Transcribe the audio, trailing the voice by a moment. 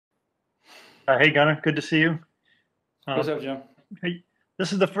Hey Gunnar, good to see you. What's Um, up, Jim? hey,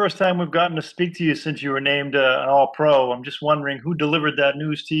 this is the first time we've gotten to speak to you since you were named an All-Pro. I'm just wondering who delivered that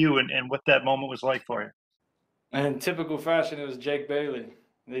news to you and what that moment was like for you. In typical fashion, it was Jake Bailey.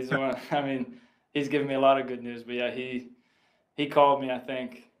 He's the one. I mean, he's given me a lot of good news. But yeah, he called me, I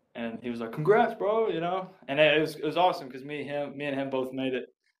think, and he was like, "Congrats, bro!" And it was awesome because me and him both made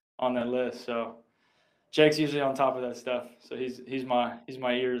it on that list. So Jake's usually on top of that stuff. So he's my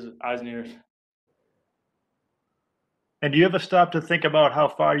ears, eyes and ears. And do you ever stop to think about how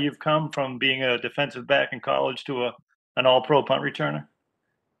far you've come from being a defensive back in college to an All-Pro punt returner?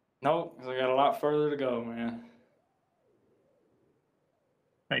 Nope, 'cause I got a lot further to go, man.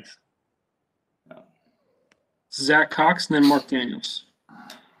 Thanks. Yeah. Zach Cox and then Mark Daniels.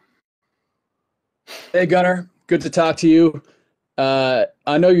 Hey Gunnar, good to talk to you. I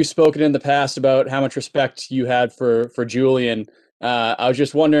know you've spoken in the past about how much respect you had for Julian. I was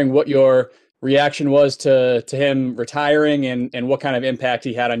just wondering what your reaction was to him retiring and what kind of impact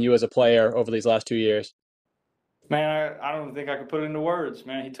he had on you as a player over these last 2 years. Man, I don't think I could put it into words,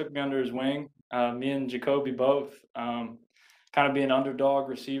 man. He took me under his wing. Me and Jacoby both, kind of being underdog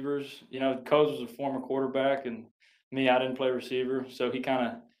receivers. Coach was a former quarterback, and me, I didn't play receiver, so he kind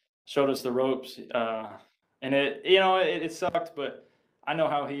of showed us the ropes. And it sucked, but I know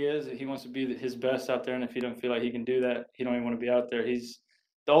how he is. He wants to be his best out there, and if he don't feel like he can do that, he don't even want to be out there. He's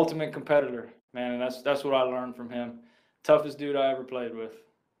the ultimate competitor, man, and that's what I learned from him. Toughest dude I ever played with.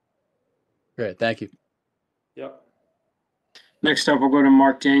 Great, thank you. Yep. Next up, we'll go to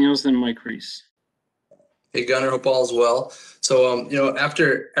Mark Daniels, then Mike Reese. Hey Gunnar, hope all is well. So,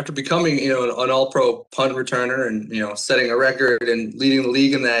 after becoming, an All-Pro punt returner and setting a record and leading the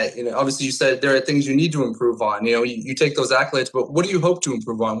league in that, obviously you said there are things you need to improve on. You take those accolades, but what do you hope to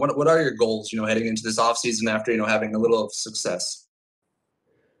improve on? What are your goals? Heading into this offseason after having a little of success.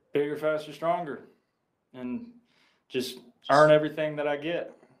 Bigger, faster, stronger, and just earn everything that I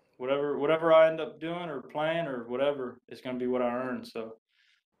get. Whatever I end up doing or playing or whatever, it's going to be what I earn. So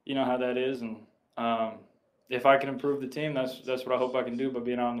you know how that is, and if I can improve the team, that's what I hope I can do by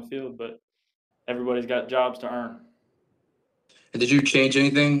being out on the field. But everybody's got jobs to earn. And did you change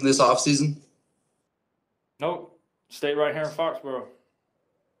anything this offseason? Nope, stay right here in Foxborough.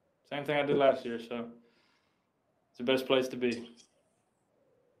 Same thing I did last year. So it's the best place to be.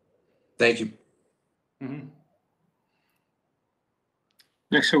 Thank you. Mm-hmm.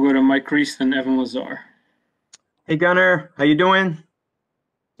 Next, we'll go to Mike Reese, then Evan Lazar. Hey Gunnar, how you doing?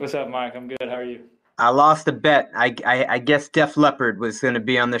 What's up, Mike? I'm good. How are you? I lost a bet. I guess Def Leppard was going to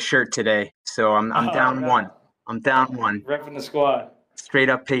be on the shirt today, so I'm down no. one. I'm down one. Repping the squad. Straight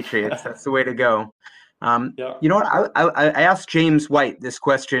up Patriots. That's the way to go. Yeah. You know what? I asked James White this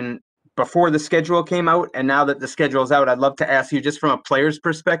question before the schedule came out, and now that the schedule's out, I'd love to ask you just from a player's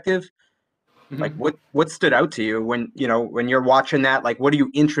perspective. Like what stood out to you when you're watching that? Like, what are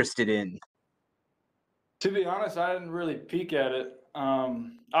you interested in? To be honest, I didn't really peek at it.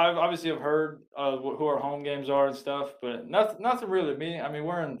 I've obviously have heard who our home games are and stuff, but nothing really. Me, I mean,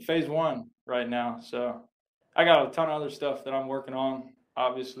 we're in phase one right now, so I got a ton of other stuff that I'm working on,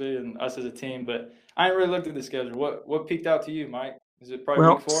 obviously, and us as a team. But I ain't really looked at the schedule. What peeked out to you, Mike? Is it probably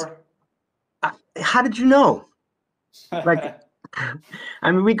Well, week 4? how did you know? Like,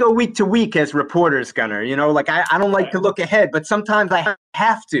 I mean, we go week to week as reporters, Gunnar. Like I don't like Right. to look ahead, but sometimes I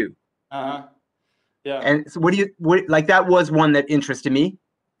have to. Uh-huh. Yeah. And so like that was one that interested me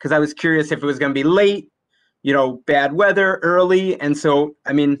because I was curious if it was going to be late, bad weather, early. And so,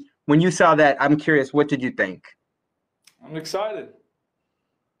 I mean, when you saw that, I'm curious, what did you think? I'm excited.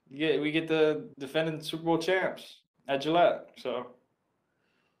 We get the defending Super Bowl champs at Gillette, so.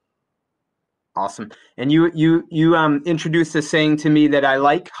 Awesome. And you introduced a saying to me that I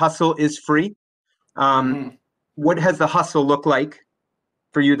like, hustle is free. What has the hustle look like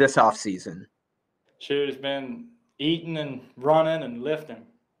for you this off season? Shoot, it's been eating and running and lifting.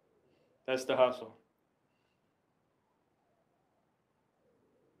 That's the hustle.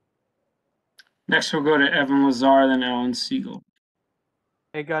 Next, we'll go to Evan Lazar, then Alan Siegel.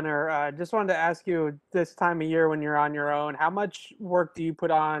 Hey Gunnar, just wanted to ask you this time of year when you're on your own, how much work do you put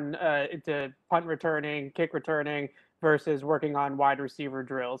on into punt returning, kick returning versus working on wide receiver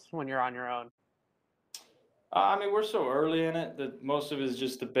drills when you're on your own? I mean, we're so early in it that most of it is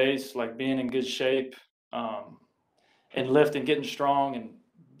just the base, like being in good shape, and lifting, getting strong, and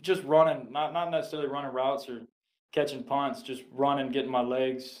just running. Not necessarily running routes or catching punts, just running, getting my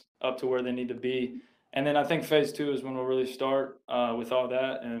legs up to where they need to be. And then I think phase 2 is when we'll really start with all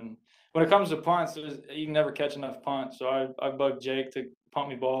that. And when it comes to punts, you can never catch enough punts. So I bugged Jake to pump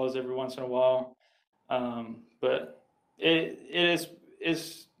me balls every once in a while. But it's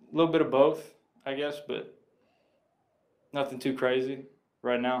a little bit of both. I guess, but nothing too crazy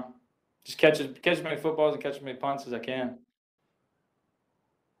right now. Just catch as many footballs and catch as many punts as I can.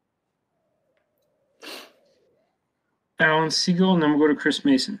 Alan Siegel, and then we'll go to Chris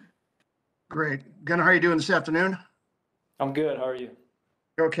Mason. Great. Gunnar, how are you doing this afternoon? I'm good. How are you?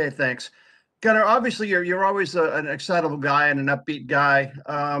 Okay, thanks. Gunnar, obviously you're always an excitable guy and an upbeat guy,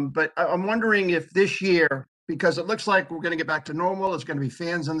 but I'm wondering if this year, because it looks like we're going to get back to normal, there's going to be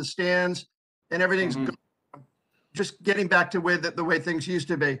fans in the stands, and everything's Mhm. just getting back to the way things used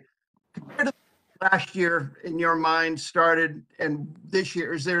to be. Compared to last year, in your mind, started, and this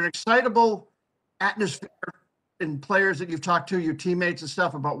year, is there an excitable atmosphere in players that you've talked to, your teammates and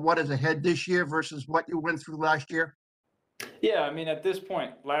stuff, about what is ahead this year versus what you went through last year? Yeah, I mean, at this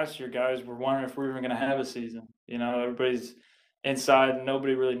point, last year, guys were wondering if we were even going to have a season. You know, everybody's inside and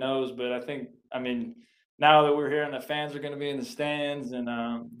nobody really knows. But I mean, now that we're here and the fans are going to be in the stands and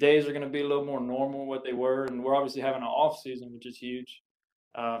days are going to be a little more normal what they were, and we're obviously having an off season, which is huge.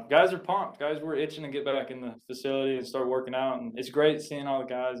 Guys are pumped. Guys, we're itching to get back in the facility and start working out, and it's great seeing all the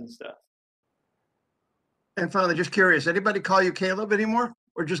guys and stuff. And finally, just curious, anybody call you Caleb anymore,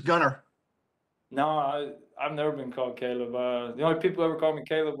 or just Gunnar? No, I've never been called Caleb. The only people who ever called me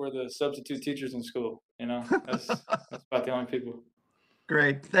Caleb were the substitute teachers in school. You know, that's about the only people.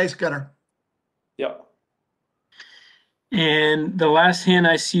 Great. Thanks, Gunnar. Yep. And the last hand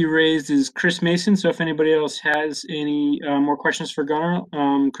I see raised is Chris Mason. So if anybody else has any more questions for Gunnar,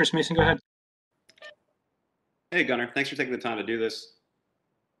 Chris Mason, go ahead. Hey, Gunnar. Thanks for taking the time to do this.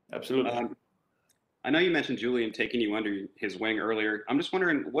 Absolutely. I know you mentioned Julian taking you under his wing earlier. I'm just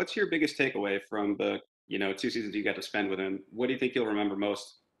wondering, what's your biggest takeaway from the 2 seasons you got to spend with him? What do you think you'll remember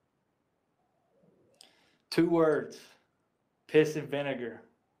most? 2 words: piss and vinegar.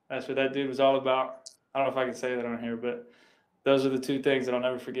 That's what that dude was all about. I don't know if I can say that on here, but those are the 2 things that I'll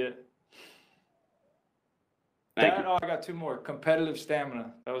never forget. Thank you. Oh, I got 2 more. Competitive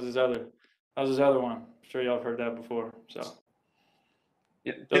stamina. That was his other one. I'm sure y'all have heard that before. So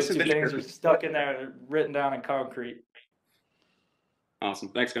Yeah, those piss and 2 things vinegar. are stuck in there, written down in concrete. Awesome.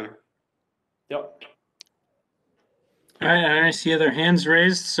 Thanks, Gunnar. Yep. All right, I see other hands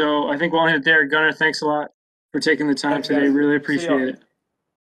raised. So I think we'll end it there. Gunnar, thanks a lot for taking the time Thanks, today. guys. Really See appreciate y'all. it.